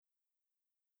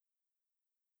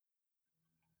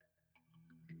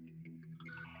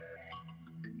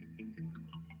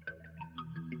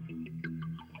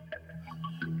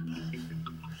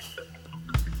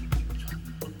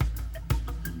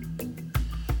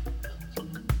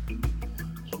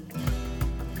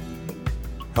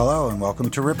Hello and welcome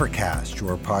to Rippercast,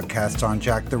 your podcast on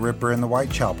Jack the Ripper and the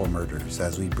Whitechapel murders,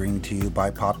 as we bring to you by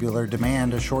popular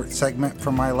demand a short segment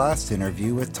from my last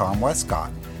interview with Tom Westcott,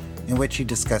 in which he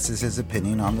discusses his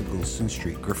opinion on the Goulston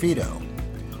Street graffito.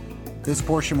 This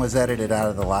portion was edited out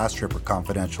of the last Ripper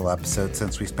Confidential episode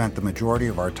since we spent the majority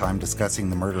of our time discussing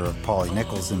the murder of Polly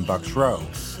Nichols in Bucks Row,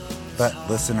 but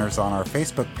listeners on our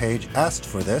Facebook page asked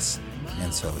for this,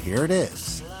 and so here it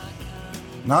is.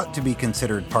 Not to be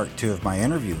considered part 2 of my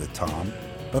interview with Tom,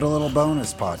 but a little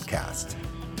bonus podcast.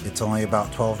 It's only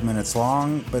about 12 minutes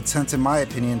long, but since in my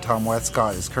opinion Tom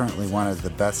Westcott is currently one of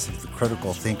the best of the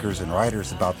critical thinkers and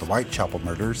writers about the Whitechapel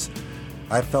murders,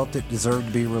 I felt it deserved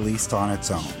to be released on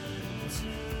its own.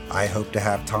 I hope to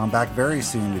have Tom back very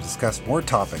soon to discuss more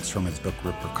topics from his book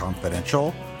Ripper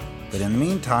Confidential, but in the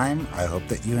meantime, I hope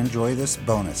that you enjoy this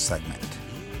bonus segment.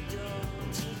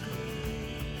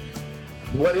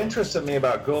 What interested me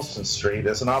about Goulston Street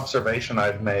is an observation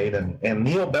I've made, and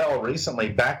Neil Bell recently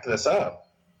backed this up.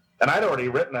 And I'd already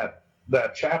written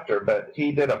that chapter, but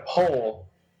he did a poll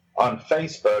on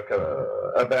Facebook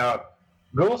about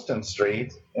Goulston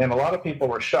Street, and a lot of people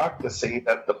were shocked to see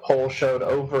that the poll showed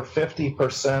over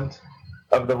 50%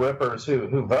 of the Rippers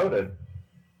who voted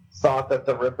thought that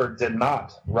the Ripper did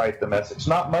not write the message.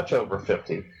 Not much over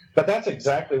 50. But that's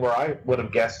exactly where I would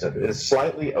have guessed it, is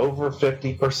slightly over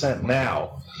 50%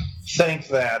 now think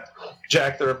that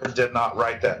Jack the Ripper did not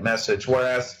write that message,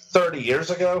 whereas 40 years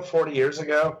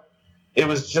ago, it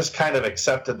was just kind of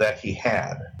accepted that he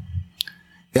had.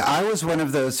 Yeah, I was one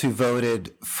of those who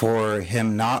voted for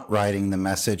him not writing the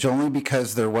message, only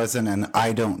because there wasn't an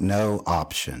I don't know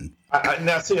option.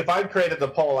 Now, see, if I created the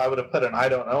poll, I would have put an I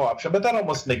don't know option, but that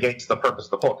almost negates the purpose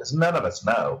of the poll, because none of us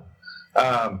know.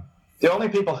 The only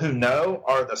people who know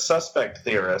are the suspect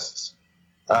theorists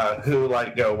who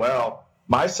go, well,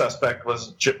 my suspect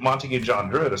was Montague John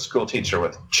Druitt, a school teacher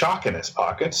with chalk in his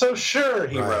pocket, so sure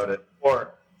he wrote it.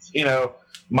 Or,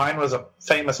 mine was a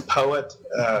famous poet.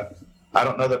 I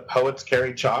don't know that poets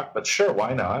carry chalk, but sure,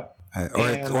 why not?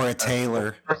 Or a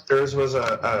tailor. Yours was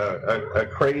a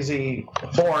crazy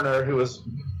foreigner who was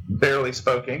barely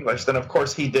spoke English. Then, of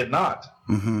course, he did not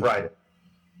write it.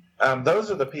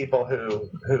 Those are the people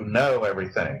who know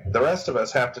everything. The rest of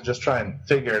us have to just try and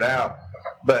figure it out.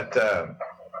 But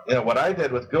what I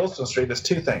did with Goulston Street is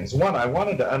two things. One, I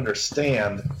wanted to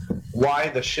understand why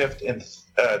the shift in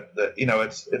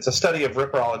it's a study of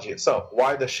Ripperology itself.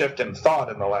 Why the shift in thought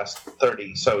in the last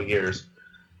 30 so years,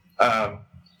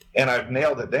 and I've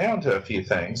nailed it down to a few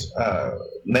things.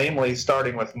 Namely,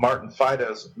 starting with Martin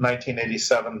Fido's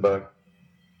 1987 book,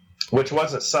 which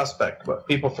was a suspect book.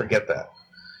 People forget that.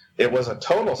 It was a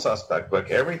total suspect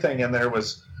book. Everything in there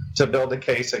was to build a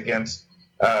case against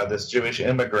this Jewish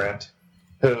immigrant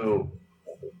who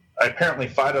apparently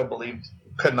Fido believed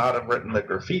could not have written the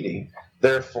graffiti.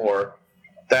 Therefore,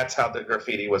 that's how the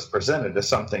graffiti was presented as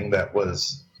something that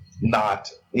was not,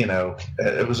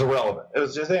 it was irrelevant. It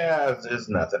was just, it's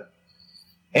nothing.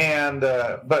 And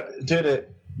but due to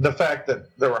the fact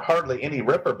that there were hardly any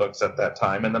Ripper books at that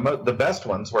time, and the best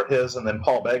ones were his and then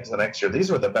Paul Begg's the next year. These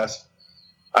were the best.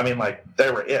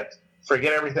 They were it.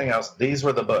 Forget everything else. These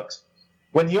were the books.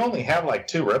 When you only have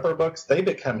 2 Ripper books, they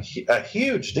become a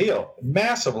huge deal,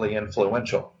 massively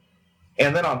influential.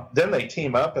 And then they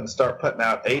team up and start putting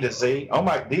out A to Z.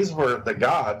 These were the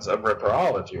gods of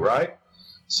Ripperology, right?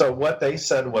 So what they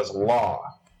said was law.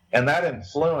 And that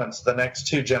influenced the next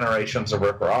 2 generations of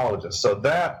Ripperologists. So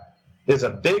that is a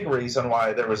big reason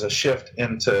why there was a shift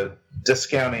into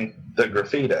discounting the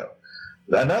graffito.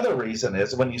 Another reason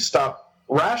is when you stop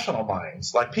rational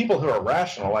minds, like people who are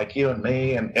rational, like you and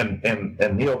me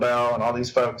and Neil Bell and all these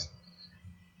folks,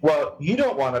 well, you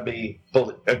don't want to be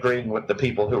agreeing with the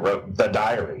people who wrote the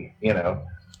diary, You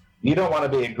don't want to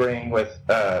be agreeing with,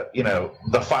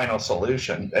 the final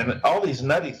solution. And all these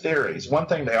nutty theories, one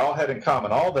thing they all had in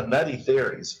common, all the nutty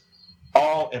theories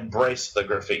all embraced the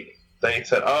graffiti. They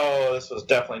said, this was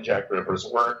definitely Jack the Ripper's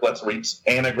work. Let's read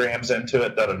anagrams into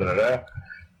it, da-da-da-da-da.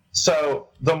 So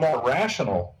the more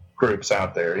rational groups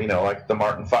out there, like the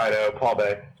Martin Fido, Paul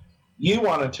Begg, you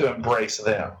wanted to embrace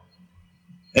them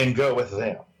and go with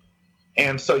them.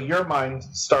 And so your mind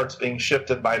starts being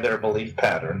shifted by their belief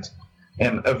patterns.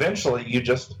 And eventually you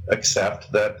just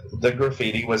accept that the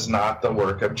graffiti was not the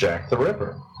work of Jack the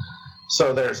Ripper.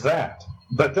 So there's that.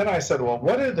 But then I said, well,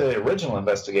 what did the original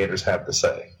investigators have to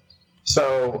say?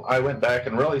 So I went back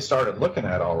and really started looking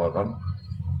at all of them.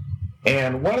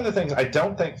 And one of the things I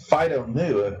don't think Fido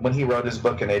knew when he wrote his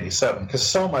book in 87, because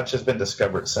so much has been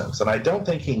discovered since, and I don't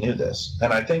think he knew this,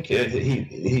 and I think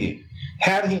he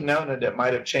had he known it, it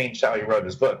might have changed how he wrote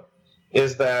his book,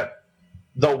 is that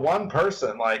the one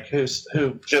person like who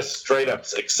just straight up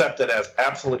accepted as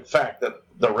absolute fact that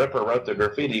the Ripper wrote the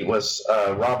graffiti was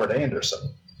Robert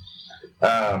Anderson,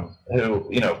 who,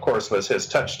 you know, of course, was his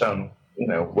touchstone, you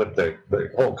know, with the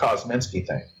whole Kosminski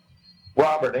thing.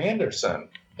 Robert Anderson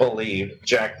believed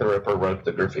Jack the Ripper wrote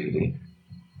the graffiti,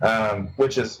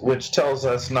 which tells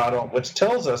us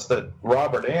that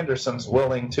Robert Anderson's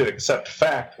willing to accept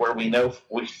fact where we know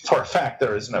for a fact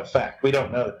there is no fact. We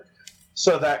don't know.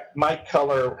 So that might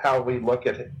color how we look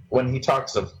at it when he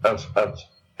talks of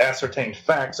ascertained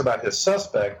facts about his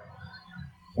suspect.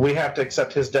 We have to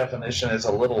accept his definition is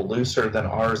a little looser than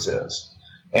ours is.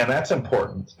 And that's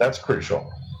important. That's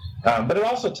crucial. But it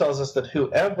also tells us that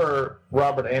whoever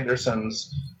Robert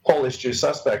Anderson's Polish Jew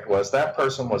suspect was, that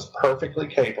person was perfectly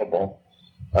capable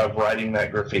of writing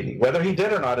that graffiti. Whether he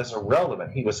did or not is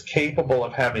irrelevant. He was capable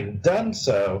of having done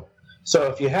so.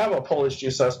 So if you have a Polish Jew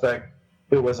suspect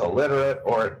who was illiterate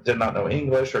or did not know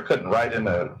English or couldn't write in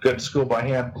a good school by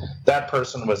hand, that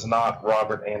person was not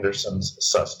Robert Anderson's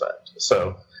suspect.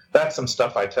 So that's some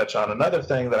stuff I touch on. Another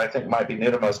thing that I think might be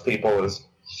new to most people is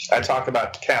I talk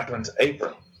about Catherine's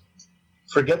apron.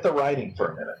 Forget the writing for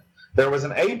a minute. There was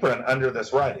an apron under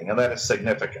this writing, and that is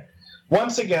significant.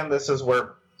 Once again, this is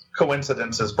where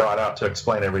coincidence is brought out to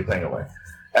explain everything away.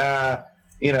 The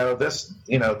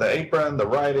apron, the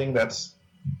writing, that's,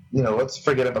 let's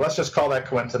forget it, but let's just call that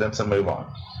coincidence and move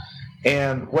on.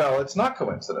 And, well, it's not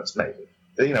coincidence, maybe.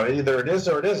 Either it is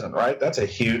or it isn't, right? That's a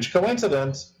huge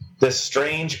coincidence. This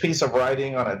strange piece of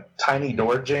writing on a tiny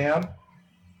door jamb,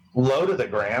 low to the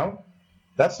ground,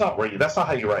 that's not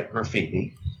how you write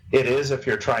graffiti. It is if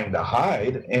you're trying to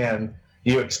hide and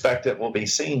you expect it will be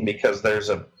seen because there's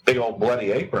a big old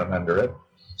bloody apron under it.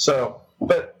 So,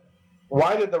 but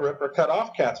why did the Ripper cut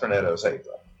off Catherine Eddowes'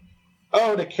 apron?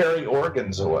 Oh, to carry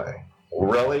organs away.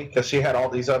 Really? Because she had all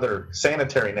these other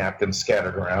sanitary napkins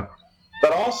scattered around.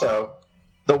 But also,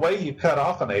 the way you cut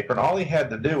off an apron, all he had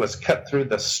to do was cut through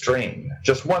the string.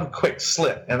 Just one quick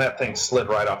slit, and that thing slid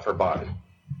right off her body.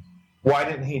 Why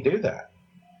didn't he do that?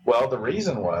 Well, the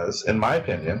reason was, in my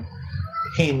opinion,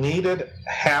 he needed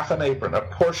half an apron, a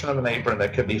portion of an apron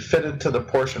that could be fitted to the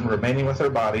portion remaining with her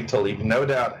body to leave no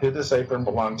doubt who this apron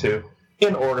belonged to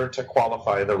in order to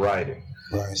qualify the writing.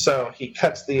 Right. So he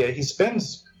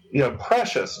spends,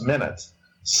 precious minutes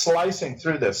slicing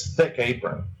through this thick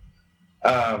apron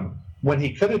when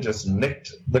he could have just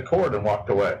nicked the cord and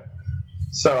walked away.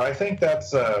 So I think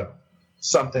that's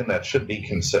something that should be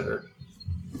considered.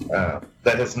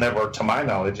 That has never, to my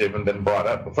knowledge, even been brought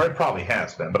up before. It probably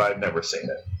has been, but I've never seen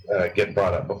it get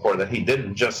brought up before, that he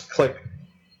didn't just click,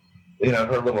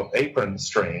 her little apron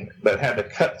string, but had to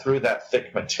cut through that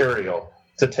thick material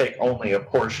to take only a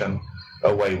portion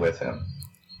away with him.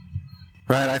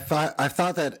 Right. I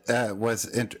thought that was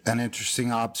an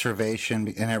interesting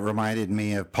observation, and it reminded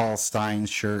me of Paul Stein's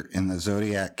shirt in the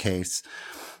Zodiac case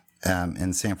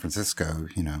in San Francisco,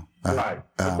 Right.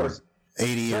 Of course.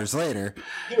 80 years later.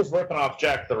 He was ripping off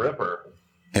Jack the Ripper.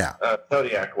 Yeah.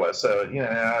 Zodiac was. So,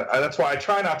 that's why I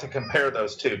try not to compare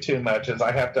those two too much, is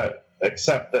I have to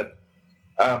accept that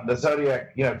the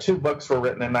Zodiac, 2 books were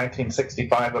written in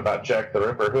 1965 about Jack the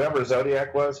Ripper. Whoever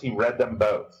Zodiac was, he read them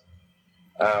both.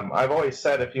 I've always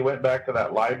said if you went back to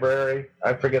that library,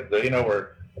 I forget,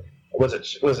 where, was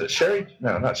it Sherry?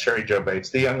 No, not Sherry Jo Bates,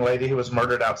 the young lady who was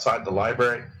murdered outside the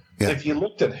library. Yeah. If you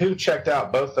looked at who checked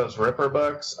out both those Ripper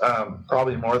books,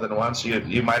 probably more than once,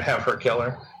 you might have her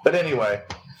killer. But anyway,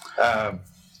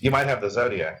 you might have the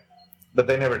Zodiac, but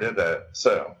they never did that.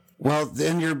 So, well,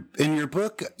 in your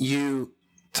book, you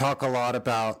talk a lot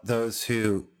about those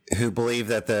who believe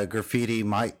that the graffiti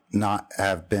might not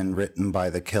have been written by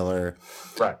the killer,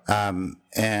 right?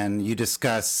 And you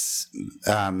discuss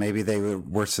maybe they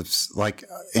were like,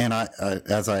 and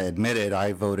as I admitted,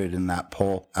 I voted in that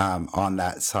poll on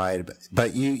that side.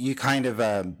 But you kind of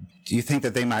do you think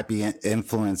that they might be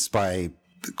influenced by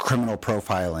criminal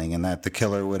profiling, and that the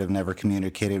killer would have never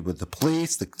communicated with the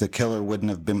police? The killer wouldn't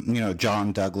have been,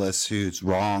 John Douglas, who's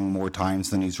wrong more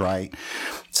times than he's right,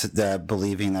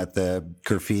 believing that the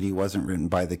graffiti wasn't written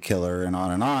by the killer, and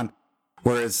on and on.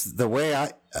 Whereas the way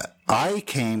I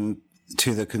came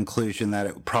to the conclusion that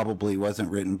it probably wasn't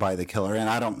written by the killer, and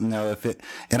I don't know if it,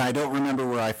 and I don't remember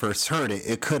where I first heard it.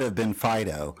 It could have been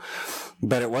Fido,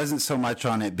 but it wasn't so much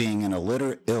on it being an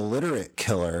illiterate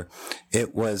killer.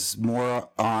 It was more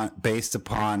based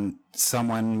upon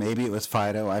someone, maybe it was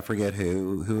Fido, I forget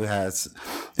who has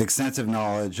extensive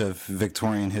knowledge of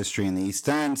Victorian history in the East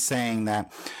End, saying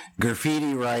that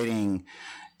graffiti writing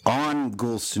on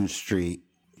Goulston Street,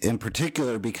 in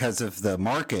particular because of the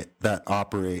market that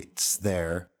operates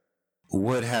there,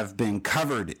 would have been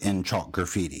covered in chalk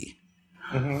graffiti.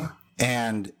 Mm-hmm.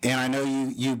 And I know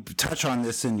you touch on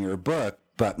this in your book,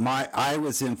 but I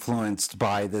was influenced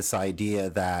by this idea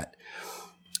that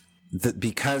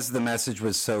because the message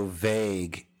was so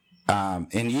vague,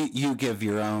 and you give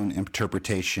your own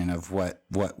interpretation of what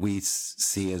we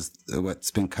see as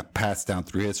what's been passed down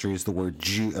through history is the word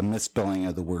Jew, a misspelling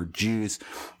of the word Jews.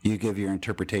 You give your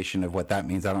interpretation of what that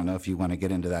means. I don't know if you want to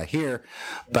get into that here,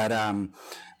 but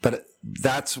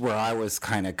that's where I was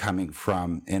kind of coming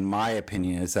from, in my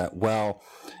opinion, is that, well,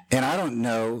 and I don't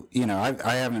know,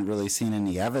 I haven't really seen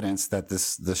any evidence that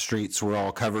the streets were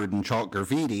all covered in chalk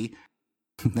graffiti.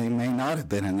 They may not have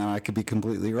been, and then I could be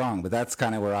completely wrong, but that's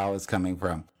kind of where I was coming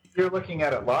from. You're looking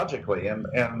at it logically, and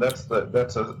that's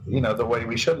the way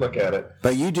we should look at it.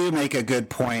 But you do make a good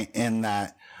point in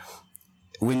that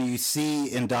when you see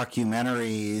in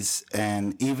documentaries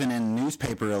and even in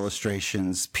newspaper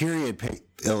illustrations, period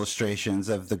illustrations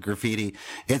of the graffiti,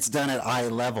 it's done at eye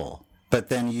level. But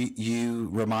then you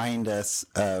remind us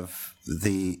of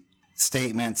the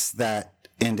statements that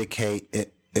indicate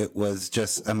it was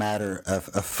just a matter of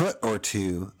a foot or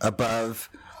two above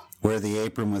where the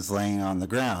apron was laying on the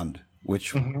ground,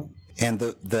 which mm-hmm. and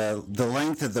the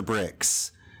length of the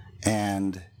bricks,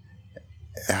 and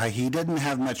he didn't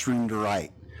have much room to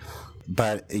write.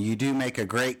 But you do make a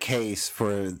great case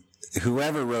for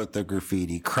whoever wrote the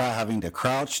graffiti having to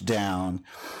crouch down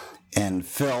and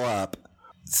fill up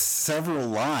several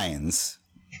lines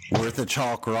worth of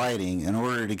chalk writing in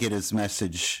order to get his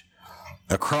message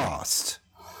across,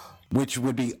 which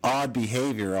would be odd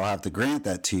behavior. I'll have to grant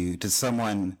that to you, to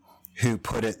someone who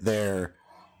put it there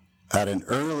at an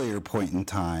earlier point in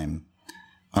time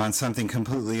on something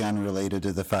completely unrelated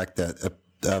to the fact that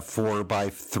a 4 by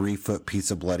 3 foot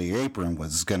piece of bloody apron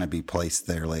was going to be placed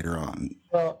there later on.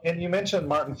 Well, and you mentioned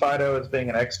Martin Fido as being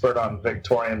an expert on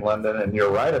Victorian London, and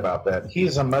you're right about that.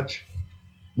 He's a much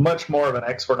more of an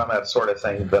expert on that sort of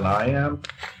thing than I am.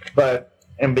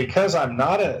 And because I'm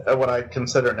not what I'd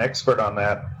consider an expert on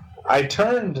that, I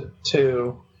turned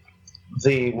to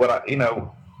the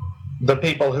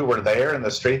people who were there in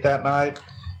the street that night.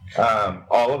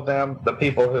 All of them,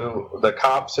 the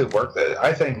cops who worked there,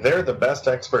 I think they're the best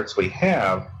experts we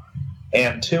have.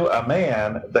 And to a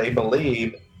man, they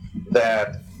believed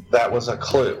that was a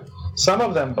clue. Some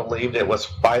of them believed it was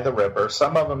by the Ripper.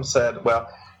 Some of them said, well,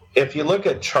 if you look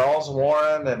at Charles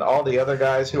Warren and all the other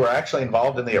guys who were actually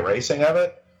involved in the erasing of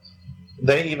it,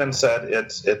 they even said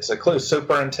it's a clue.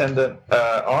 Superintendent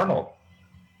Arnold,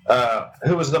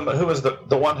 who was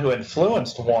the one who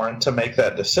influenced Warren to make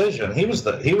that decision. He was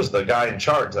the guy in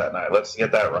charge that night. Let's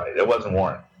get that right. It wasn't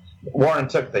Warren. Warren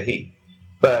took the heat,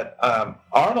 but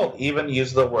Arnold even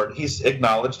used the word. He's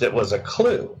acknowledged it was a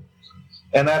clue,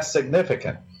 and that's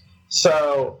significant.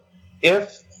 So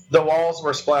if the walls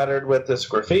were splattered with this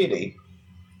graffiti,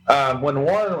 when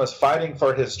Warren was fighting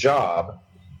for his job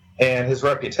and his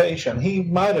reputation, he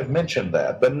might have mentioned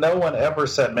that, but no one ever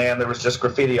said, man, there was just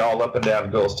graffiti all up and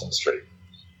down Gulston Street.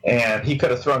 And he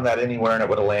could have thrown that anywhere and it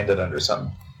would have landed under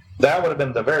something. That would have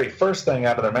been the very first thing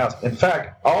out of their mouths. In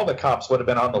fact, all the cops would have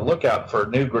been on the lookout for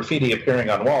new graffiti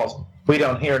appearing on walls. We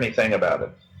don't hear anything about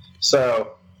it.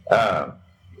 So,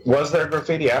 was there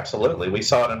graffiti? Absolutely. We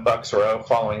saw it in Bucks Row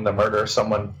following the murder.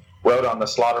 Someone wrote on the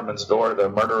slaughterman's door, the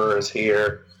murderer is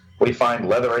here. We find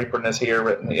leather apron is here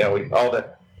written, all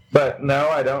that. But no,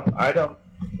 I don't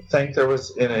think there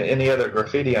was any other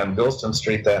graffiti on Gulston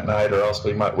Street that night, or else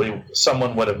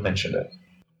someone would have mentioned it.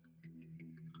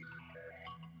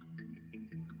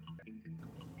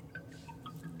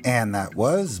 And that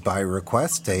was, by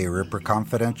request, a Ripper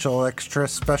Confidential extra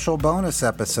special bonus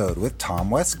episode with Tom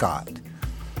Westcott.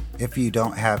 If you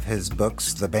don't have his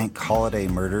books, The Bank Holiday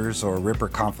Murders or Ripper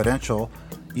Confidential,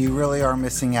 you really are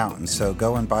missing out, and so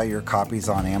go and buy your copies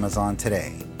on Amazon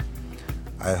today.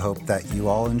 I hope that you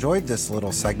all enjoyed this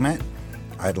little segment.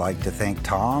 I'd like to thank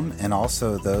Tom and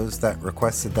also those that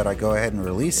requested that I go ahead and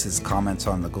release his comments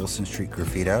on the Gulston Street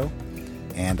Graffito.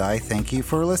 And I thank you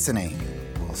for listening.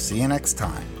 We'll see you next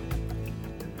time.